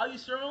leader of Klal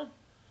Yisrael.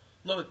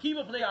 Lo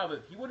kiva pnei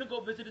aviv, he wouldn't go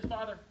visit his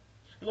father.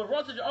 And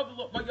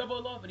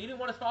he didn't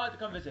want his father to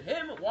come visit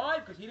him. Why?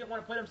 Because he didn't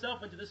want to put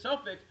himself into the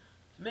suffix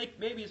to make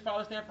maybe his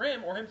father stand for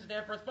him or him to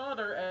stand for his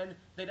father, and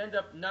they'd end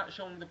up not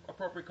showing the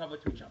appropriate cover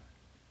to each other.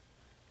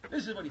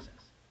 This is what he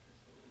says.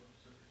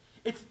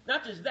 It's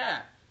not just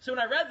that. So when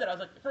I read that, I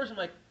was like, first I'm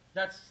like,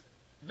 that's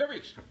very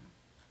extreme.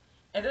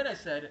 And then I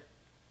said,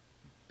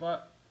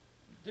 but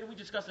didn't we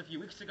discuss a few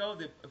weeks ago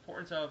the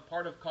importance of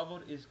part of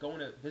kavod is going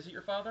to visit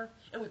your father?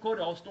 And we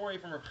quoted a whole story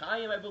from Rav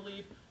Chaim, I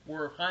believe,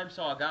 where Rav Chaim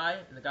saw a guy,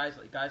 and the guy's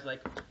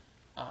like,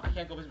 I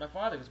can't go visit my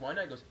father. He goes, why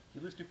not? He goes, he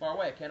lives too far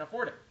away. I can't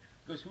afford it.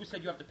 He goes, who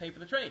said you have to pay for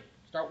the train?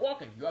 Start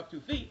walking. You have 2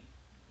 feet.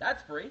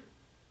 That's free.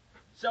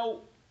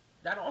 So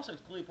that also is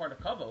clearly part of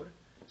kavod.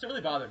 So it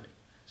really bothered me.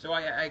 So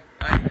I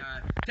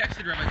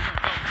texted Rabbi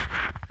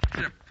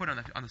instead of put on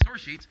the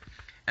source sheets,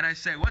 and I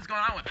say, what's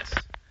going on with this?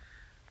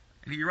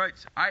 And he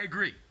writes, I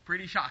agree.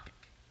 Pretty shocking.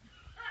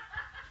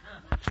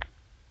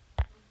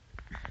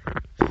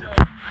 So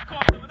I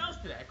called someone else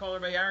today. I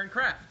called Rabbi Aaron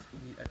Kraft,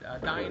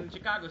 dying in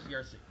Chicago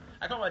CRC.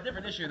 I called him a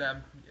different issue that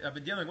I've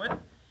been dealing with.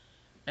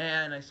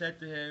 And I said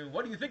to him,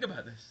 what do you think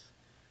about this?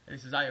 And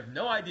he says, I have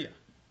no idea.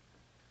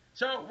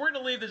 So we're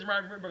going to leave this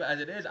Rambam as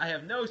it is. I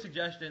have no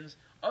suggestions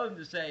other than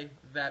to say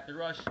that the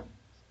Rosh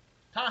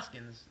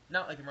Paskins,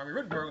 not like the Rambam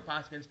Rottenberg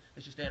Paskins,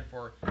 they should stand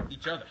for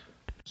each other.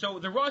 So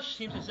the Rosh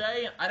seems to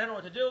say, I don't know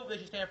what to do, they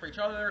should stand for each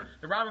other.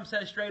 The Rambam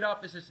says straight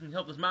up, this is in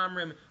Hilchos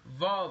Mamrim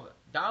Vav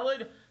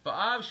Dalid,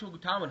 Va'av Shu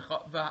Talmud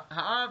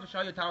Ha'av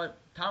Shayu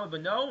Talmud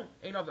Beno,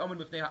 Einav Omen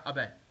B'fnei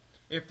Aben.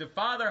 If the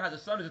father has a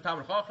son who's a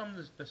Talmud Chacham,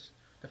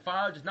 the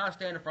father does not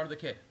stand in front of the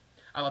kid.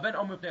 Alaben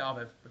Omen B'fnei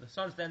Aviv, but the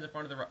son stands in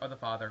front of the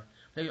father.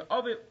 B'fnei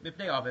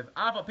Aviv,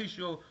 Aval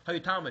Pishu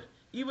Hayu Talmud.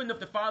 Even if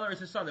the father is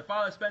his son, the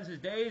father spends his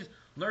days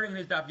learning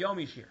his Daf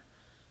Yomi Shir.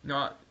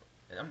 Now,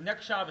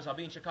 next Shabbos, I'll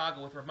be in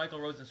Chicago with Rav Michael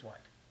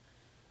Rosenzweig.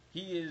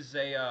 He is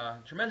a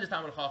tremendous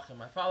Talmud Chacham.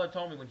 My father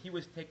told me when he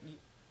was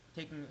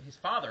taking his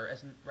father,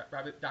 as in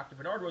Rabbi Dr.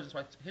 Bernard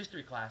Rosenzweig's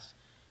history class,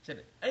 he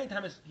said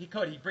anytime he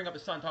could, he'd bring up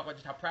his son, talk about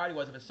just how proud he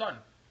was of his son,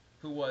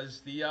 who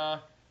was the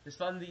Rosh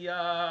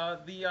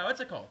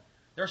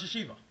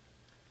Hashiva.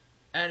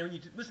 And when you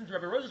listen to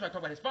Rabbi Rosenstock talk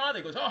about his father,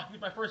 he goes, "Oh, he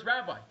was my first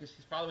rabbi because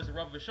his father was a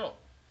Rav of a shul."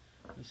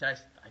 He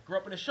says, "I grew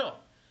up in a shul."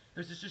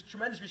 There's this just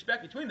tremendous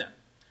respect between them.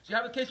 So you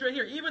have a case right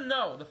here. Even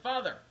though the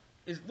father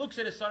looks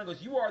at his son and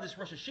goes, "You are this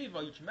Rosh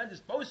Hashiva, you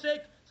tremendous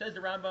posek," says the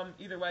Rambam.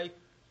 Either way,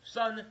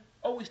 son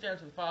always stands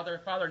for the father.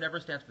 Father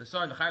never stands for the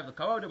son.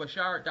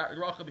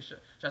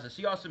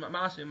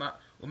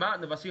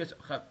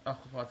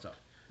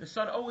 The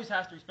son always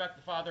has to respect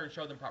the father and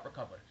show them proper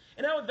cover.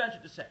 And I would venture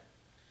to say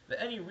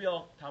that any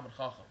real Talmud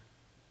Chacham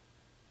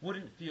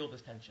wouldn't feel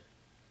this tension.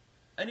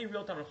 Any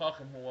real Talmud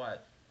Chacham who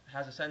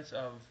has a sense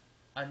of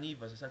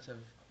anivas, a sense of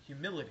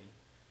humility,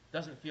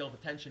 doesn't feel the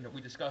tension that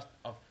we discussed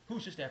of who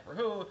should stand for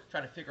who,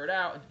 trying to figure it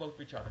out, and both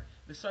for each other.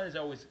 The son is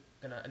always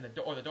gonna,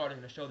 or the daughter is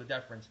gonna show the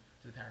deference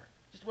to the parent.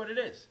 Just what it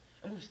is.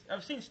 And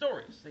I've seen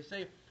stories. They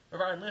say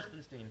Rav Aaron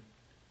Lichtenstein,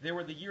 there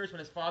were the years when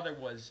his father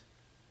was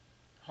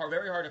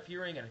very hard of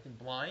hearing and I think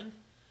blind,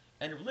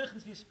 and Rav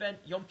Lichtenstein spent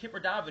Yom Kippur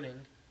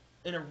davening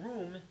in a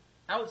room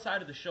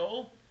outside of the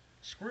shul,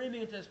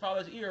 screaming into his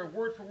father's ear,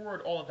 word for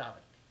word, all of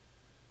davening.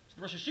 So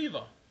the Rosh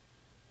Hashiva,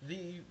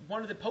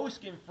 one of the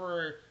poskim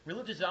for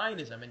religious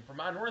Zionism and for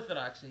modern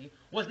Orthodoxy,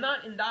 was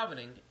not in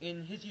davening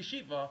in his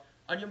yeshiva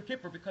on Yom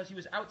Kippur because he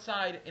was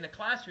outside in a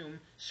classroom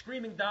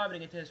screaming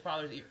davening into his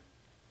father's ear.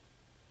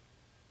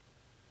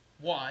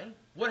 Why?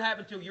 What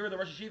happened to you're the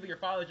Rosh Hashiva, your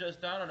father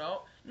just, I don't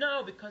know.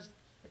 No, because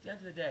at the end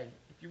of the day,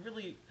 if you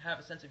really have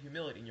a sense of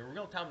humility and you're a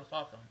real Talmud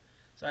Chacham,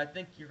 so I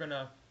think you're going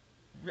to,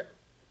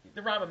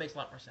 the Rambam makes a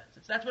lot more sense.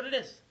 That's what it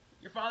is.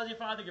 Your father's your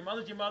father, your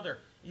mother's your mother.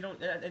 You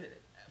don't, and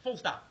full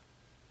stop.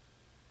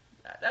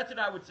 That's what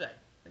I would say.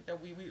 I think that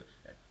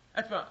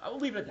that's fine. I will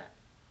leave it at that.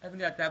 I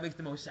think that makes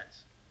the most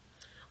sense.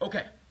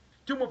 Okay,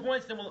 2 more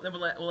points, then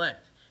we'll end.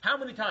 How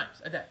many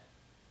times a day?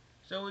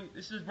 So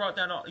this is brought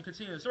down. You can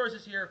see in the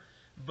sources here,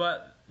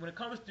 but when it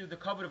comes to the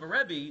covenant of a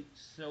Rebbe,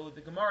 so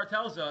the Gemara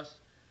tells us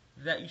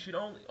that you should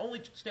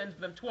only stand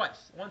for them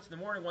twice, once in the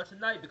morning, once at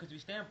night, because if you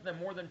stand for them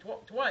more than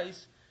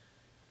twice,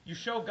 you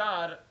show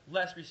God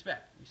less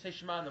respect. You say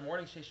Shema in the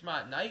morning, you say Shema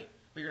at night,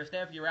 but you're going to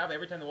stand for your rabbi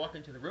every time they walk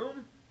into the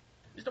room.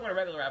 Just don't want a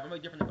regular rabbi,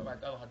 maybe different than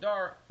Al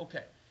Hadar.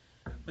 Okay.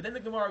 But then the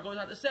Gemara goes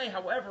on to say,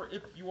 however,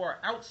 if you are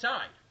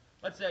outside,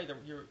 let's say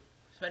you're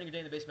spending your day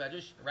in the base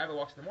medrash, the rabbi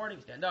walks in the morning,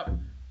 you stand up, the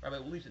rabbi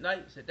leaves at night,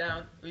 you sit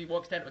down,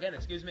 stand up again,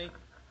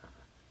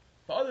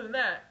 But other than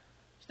that,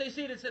 stay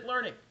seated, sit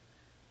learning.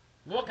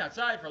 You walk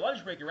outside for a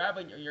lunch break,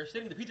 you're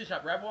sitting in the pizza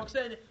shop, your rabbi walks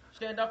in,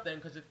 stand up then,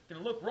 because it's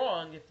going to look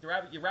wrong if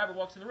your rabbi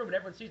walks in the room and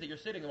everyone sees that you're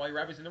sitting while your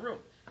rabbi's in the room,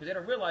 because they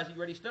don't realize that you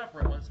already stood up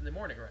for him once in the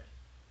morning already.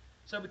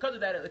 So because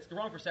of that, it's the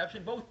wrong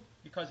perception, both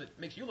because it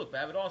makes you look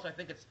bad, but also I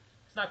think it's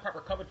not proper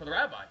covered for the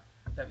rabbi,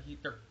 that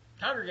they're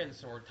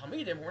congregants or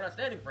talmidim who are not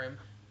standing for him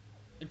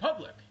in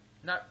public,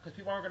 not because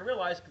people aren't going to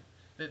realize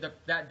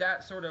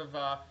that sort of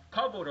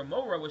kavod or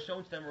mora was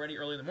shown to them already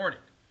early in the morning.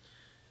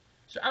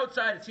 So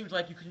outside, it seems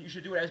like you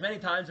should do it as many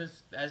times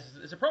as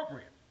is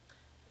appropriate.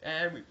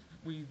 And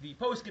the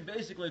post can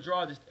basically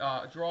draw a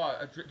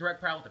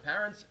direct parallel to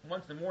parents,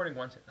 once in the morning,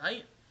 once at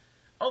night.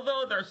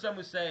 Although there are some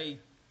who say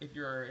if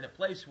you're in a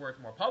place where it's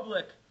more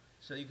public,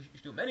 so you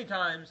should do it many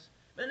times.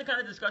 Then the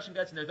kind of discussion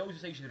gets, and there's those who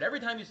say you should do it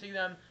every time you see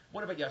them.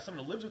 What about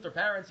someone who lives with their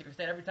parents? You can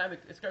stand every time.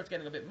 It starts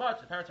getting a bit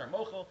much. The parents are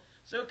mochel.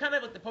 So kind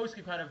of like the post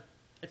can kind of,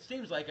 it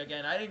seems like,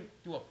 again, I didn't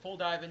do a full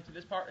dive into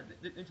this part,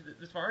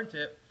 this far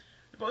into it.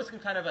 The post can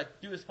kind of like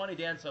do this funny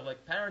dance of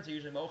like parents are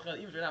usually mochel,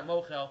 even if they're not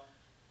mochel.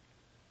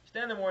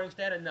 Stand in the morning,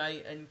 stand at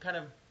night, and kind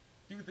of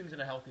do things in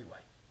a healthy way.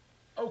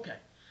 Okay.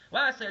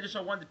 Lastly, I just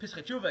saw one to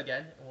Pischei Tshuva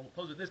again, and we'll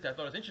close with this because I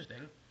thought it was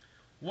interesting.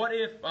 What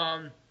if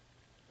the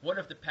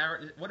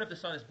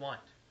son is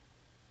blind?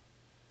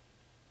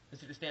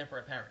 Is it to stand for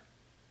a parent?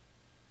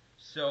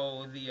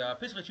 So the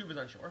Pischei Tshuva is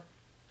unsure.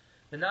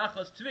 The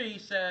Nachlas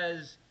Tzvi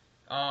says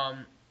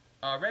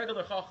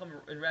regular Chacham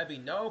and Rebbe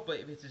no, but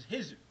if it's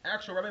his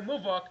actual Rebbe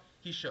Muvak,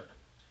 he should.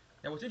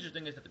 Now what's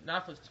interesting is that the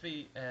Nachlas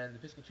Tzvi and the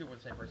Pischei Tshuva are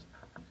the same person.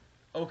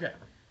 Okay.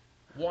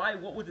 Why?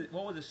 What would the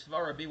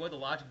svara be? What would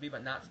the logic be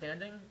about not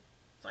standing?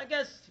 So I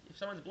guess if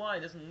someone's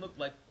blind, it doesn't look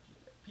like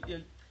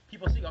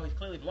people see, oh, he's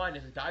clearly blind.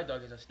 There's a guide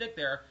dog, there's a stick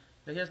there.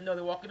 That he doesn't know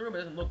they walk in the room. It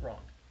doesn't look wrong.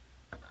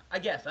 I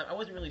guess I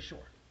wasn't really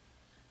sure.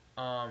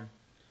 But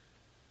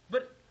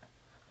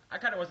I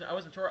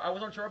wasn't sure. I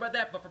was unsure about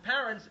that. But for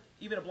parents,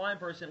 even a blind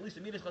person, at least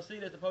the Midas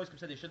Chassidas, the poskim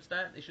said they should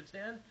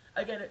stand.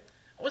 Again,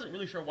 I wasn't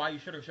really sure why you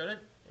should or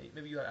shouldn't.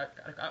 Maybe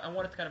I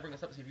wanted to kind of bring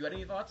this up to see if you had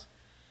any thoughts.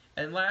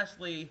 And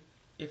lastly,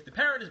 if the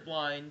parent is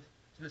blind,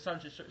 then the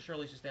son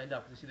surely should stand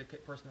up because you see the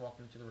person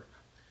walking into the room.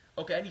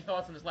 Okay, any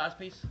thoughts on this last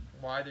piece?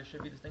 Why there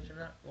should be distinction or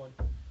not? Go on.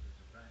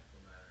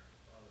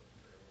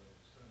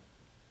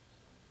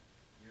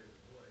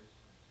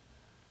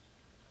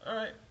 All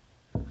right.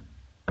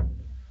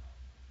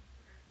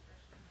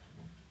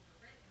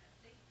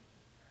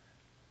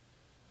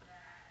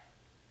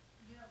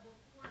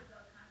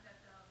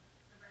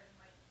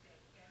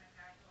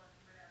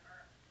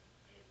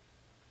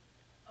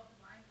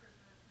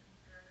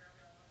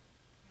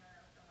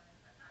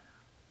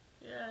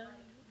 Yeah. Like,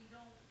 we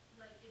don't,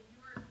 like, if you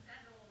were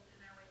settled in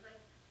that way, like,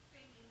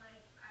 thinking,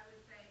 like, I would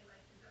say,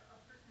 like,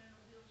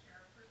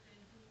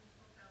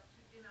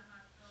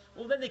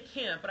 then they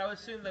can't, but I would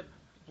assume that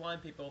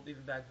blind people,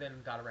 even back then,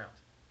 got around.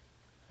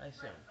 I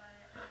assume.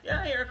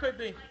 Yeah, here, it could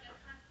be.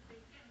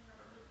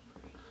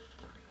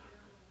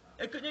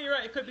 It could, yeah, you're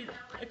right, it could be.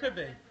 It could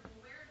be.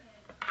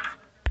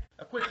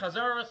 A quick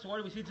chazara. So what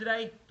do we see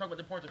today? Talk about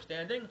the importance of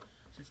standing.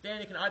 So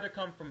standing can either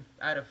come from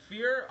out of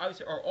fear,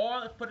 obviously, or awe,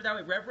 let's put it that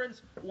way,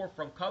 reverence, or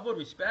from kavod,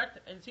 respect.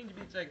 And it seems to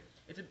be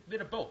it's a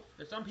bit of both.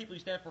 There's some people you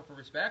stand for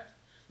respect.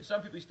 There's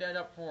some people you stand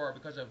up for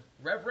because of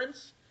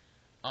reverence.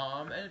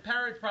 And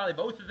parents, probably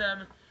both of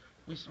them.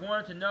 We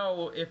wanted to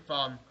know if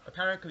a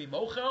parent could be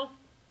mochel.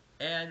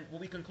 And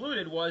what we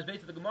concluded was,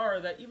 based on the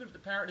Gemara, that even if the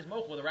parent is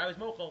mochel, the rabbi is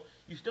mochel,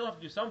 you still have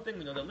to do something.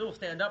 You know, the little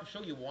stand up,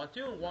 show you want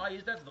to. And why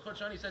is that? So the Chut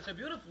Shani said so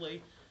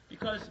beautifully,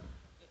 because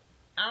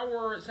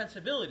our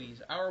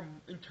sensibilities, our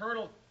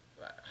internal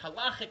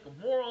halachic,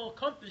 moral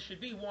compass should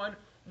be one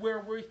where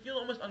we feel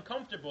almost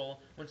uncomfortable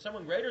when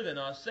someone greater than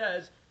us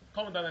says,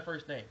 "Call me by my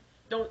first name."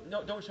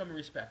 Don't show me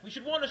respect. We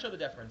should want to show the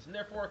deference, and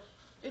therefore,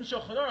 in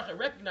Shulchan Aruch, it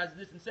recognizes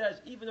this and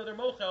says, even though they're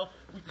mochel,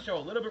 we can show a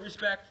little bit of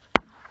respect.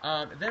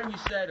 Then you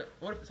said,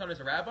 what if the son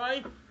is a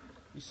rabbi?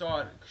 We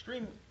saw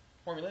extreme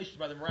formulations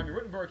by the Rami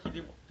Rutenberg. He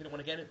didn't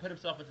want to put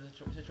himself into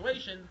the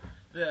situation.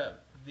 The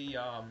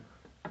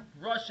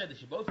Rush said they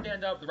should both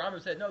stand up. The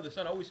Rambam said no, the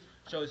son always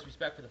shows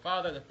respect for the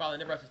father. The father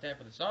never has to stand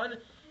for the son.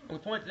 And we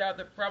pointed out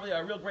that probably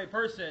a real great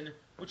person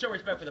would show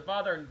respect for the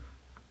father and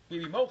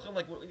be mochel,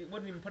 like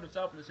wouldn't even put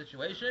himself in the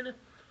situation.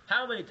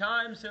 How many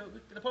times? So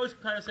the post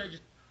kind of said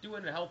just do it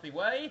in a healthy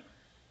way.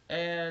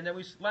 And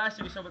then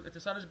lastly we saw that if the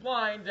son is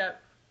blind,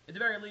 that at the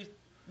very least,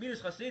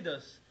 midas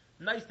chasidus,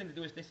 nice thing to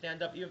do is they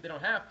stand up even if they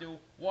don't have to.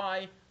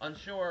 Why?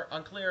 Unsure,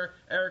 unclear.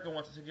 Erica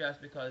wants to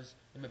suggest because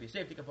it may be a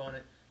safety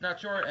component. Not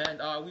sure,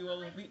 and we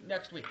will meet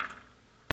next week.